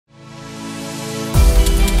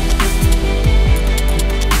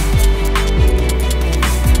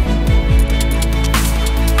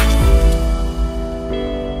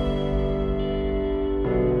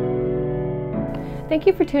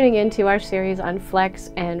Thank you for tuning in to our series on flex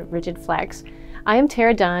and rigid flex. I am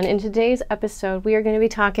Tara Dunn. In today's episode, we are going to be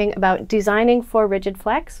talking about designing for rigid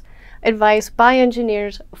flex, advice by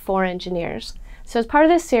engineers for engineers. So as part of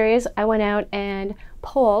this series, I went out and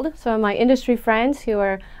polled some of my industry friends who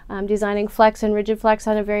are designing flex and rigid flex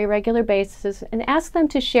on a very regular basis and asked them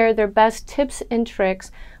to share their best tips and tricks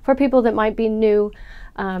for people that might be new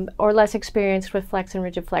or less experienced with flex and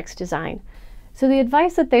rigid flex design. So the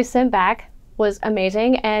advice that they sent back was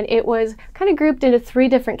amazing, and it was kind of grouped into three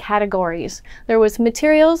different categories. There was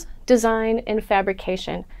materials, design, and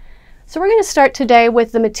fabrication. So we're going to start today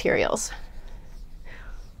with the materials.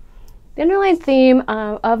 The underlying theme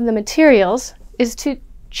of the materials is to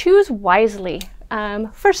choose wisely.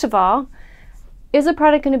 First of all, is a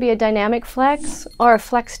product going to be a dynamic flex or a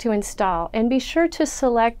flex to install? And be sure to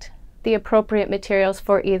select the appropriate materials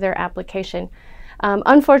for either application.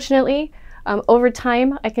 Unfortunately, over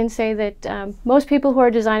time, I can say that most people who are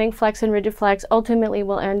designing flex and rigid flex ultimately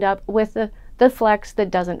will end up with the flex that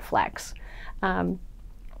doesn't flex. The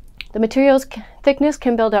material's thickness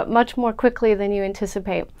can build up much more quickly than you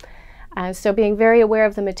anticipate. So being very aware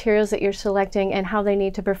of the materials that you're selecting and how they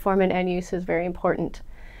need to perform in end use is very important.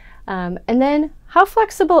 And then, how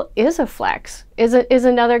flexible is a flex is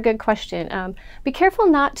another good question. Be careful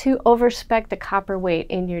not to overspec the copper weight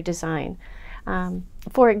in your design.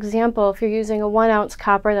 For example, if you're using a 1 ounce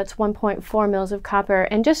copper, that's 1.4 mils of copper,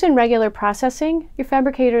 and just in regular processing, your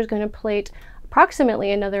fabricator is going to plate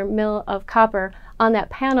approximately another mil of copper on that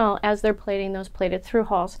panel as they're plating those plated through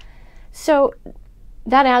holes. So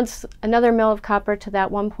that adds another mil of copper to that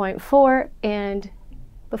 1.4, and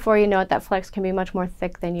before you know it, that flex can be much more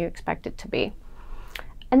thick than you expect it to be.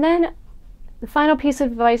 And then the final piece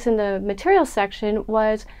of advice in the materials section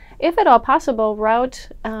was, if at all possible, route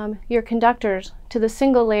your conductors to the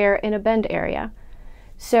single layer in a bend area.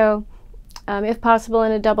 So if possible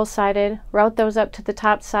in a double-sided, route those up to the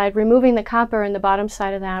top side, removing the copper in the bottom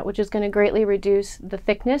side of that, which is going to greatly reduce the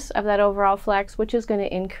thickness of that overall flex, which is going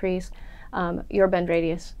to increase your bend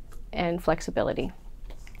radius and flexibility.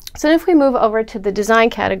 So if we move over to the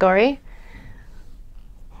design category,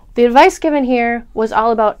 the advice given here was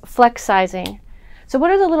all about flex sizing. So what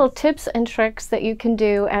are the little tips and tricks that you can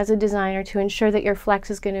do as a designer to ensure that your flex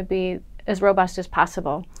is going to be as robust as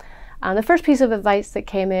possible? The first piece of advice that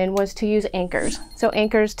came in was to use anchors. So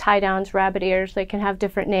anchors, tie downs, rabbit ears, they can have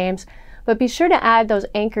different names, but be sure to add those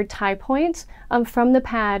anchor tie points from the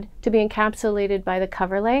pad to be encapsulated by the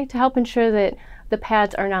coverlay to help ensure that the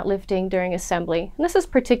pads are not lifting during assembly. And this is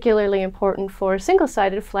particularly important for a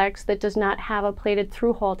single-sided flex that does not have a plated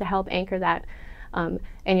through hole to help anchor that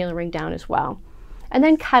annular ring down as well. And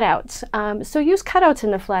then cutouts. So use cutouts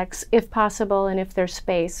in the flex if possible and if there's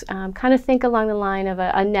space. Kind of think along the line of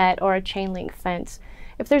a net or a chain link fence.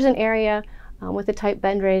 If there's an area with a tight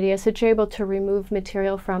bend radius that you're able to remove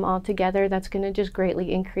material from altogether, that's going to just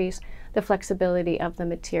greatly increase the flexibility of the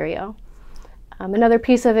material. Another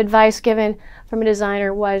piece of advice given from a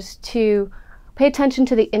designer was to pay attention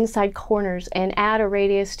to the inside corners and add a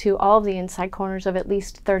radius to all of the inside corners of at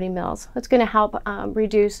least 30 mils. That's going to help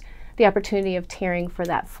reduce the opportunity of tearing for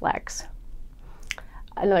that flex.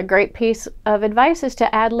 Another great piece of advice is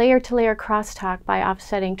to add layer-to-layer crosstalk by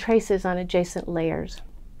offsetting traces on adjacent layers.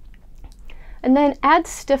 And then add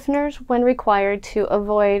stiffeners when required to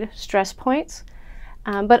avoid stress points,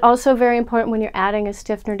 but also very important when you're adding a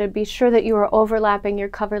stiffener to be sure that you are overlapping your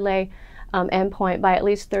coverlay endpoint by at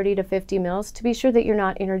least 30 to 50 mils to be sure that you're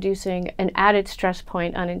not introducing an added stress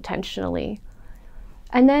point unintentionally.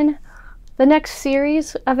 And then the next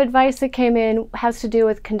series of advice that came in has to do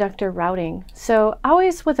with conductor routing. So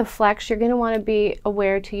always with a flex, you're going to want to be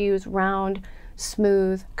aware to use round,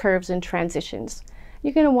 smooth curves and transitions.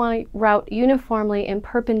 You're going to want to route uniformly and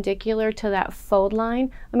perpendicular to that fold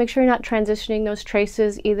line. And make sure you're not transitioning those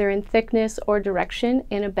traces either in thickness or direction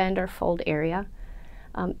in a bend or fold area.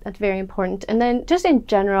 That's very important. And then just in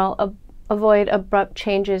general, avoid abrupt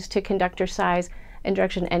changes to conductor size and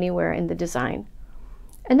direction anywhere in the design.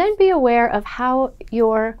 And then be aware of how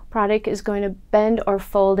your product is going to bend or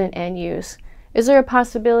fold in end use. Is there a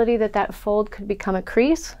possibility that that fold could become a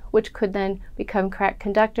crease, which could then become cracked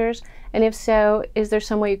conductors? And if so, is there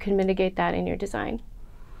some way you can mitigate that in your design?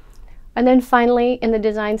 And then finally, in the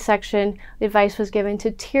design section, the advice was given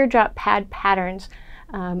to teardrop pad patterns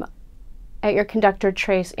at your conductor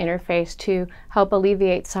trace interface to help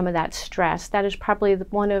alleviate some of that stress. That is probably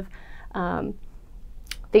one of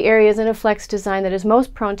the areas in a flex design that is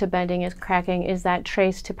most prone to bending and cracking is that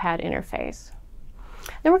trace to pad interface.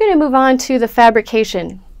 Then we're going to move on to the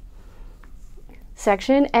fabrication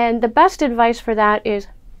section, and the best advice for that is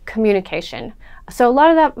communication. So a lot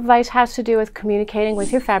of that advice has to do with communicating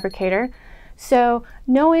with your fabricator. So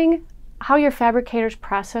knowing how your fabricator's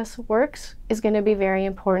process works is going to be very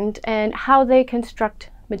important, and how they construct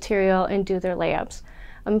material and do their layups.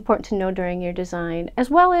 Important to know during your design,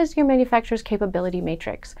 as well as your manufacturer's capability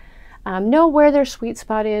matrix. Know where their sweet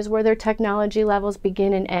spot is, where their technology levels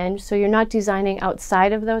begin and end, so you're not designing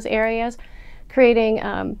outside of those areas, creating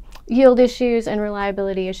yield issues and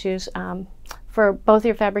reliability issues for both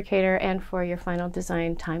your fabricator and for your final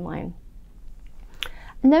design timeline.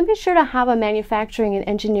 And then be sure to have a manufacturing and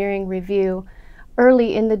engineering review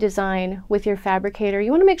early in the design with your fabricator.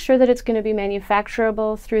 You want to make sure that it's going to be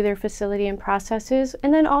manufacturable through their facility and processes,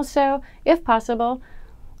 and then also, if possible,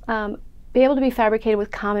 be able to be fabricated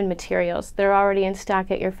with common materials. They're already in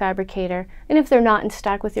stock at your fabricator, and if they're not in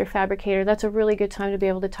stock with your fabricator, that's a really good time to be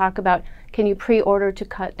able to talk about, can you pre-order to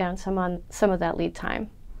cut down some of that lead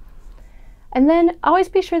time. And then always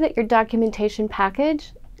be sure that your documentation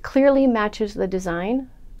package clearly matches the design,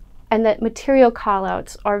 and that material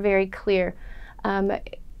callouts are very clear.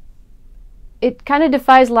 It kind of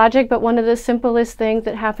defies logic, but one of the simplest things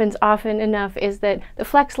that happens often enough is that the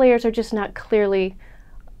flex layers are just not clearly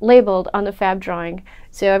labeled on the fab drawing.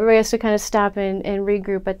 So everybody has to kind of stop and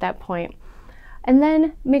regroup at that point. And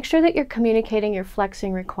then make sure that you're communicating your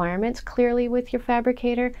flexing requirements clearly with your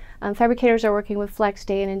fabricator. Fabricators are working with flex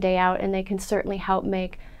day in and day out, and they can certainly help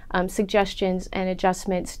make suggestions and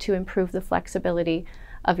adjustments to improve the flexibility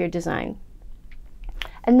of your design.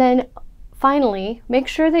 And then finally, make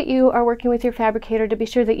sure that you are working with your fabricator to be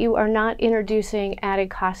sure that you are not introducing added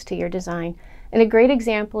cost to your design. And a great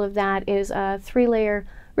example of that is a 3-layer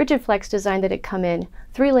rigid flex design that had come in.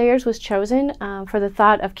 3 layers was chosen for the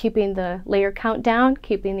thought of keeping the layer count down,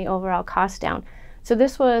 keeping the overall cost down. So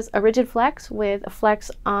this was a rigid flex with a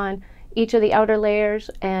flex on each of the outer layers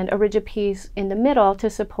and a rigid piece in the middle to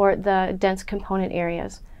support the dense component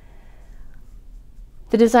areas.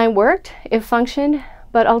 The design worked, it functioned,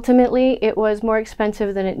 but ultimately it was more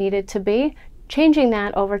expensive than it needed to be. Changing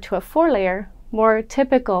that over to a 4-layer, more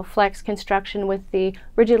typical flex construction with the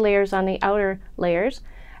rigid layers on the outer layers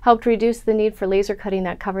helped reduce the need for laser cutting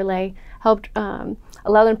that cover lay, helped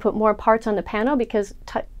allow them to put more parts on the panel because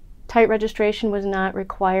tight registration was not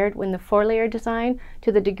required in the 4-layer design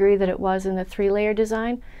to the degree that it was in the 3-layer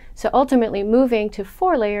design. So ultimately moving to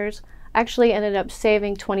 4 layers actually ended up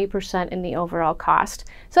saving 20% in the overall cost.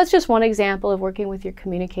 So that's just one example of working with your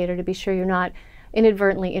communicator to be sure you're not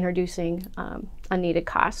inadvertently introducing unneeded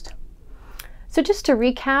cost. So just to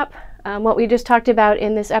recap what we just talked about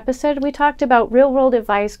in this episode, we talked about real-world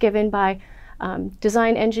advice given by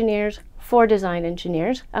design engineers for design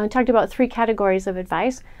engineers. We talked about 3 categories of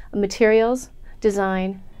advice: materials,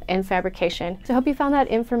 design, and fabrication. So I hope you found that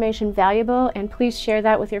information valuable, and please share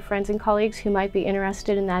that with your friends and colleagues who might be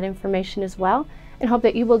interested in that information as well, and hope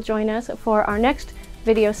that you will join us for our next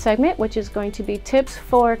video segment, which is going to be tips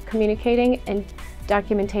for communicating and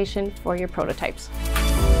documentation for your prototypes.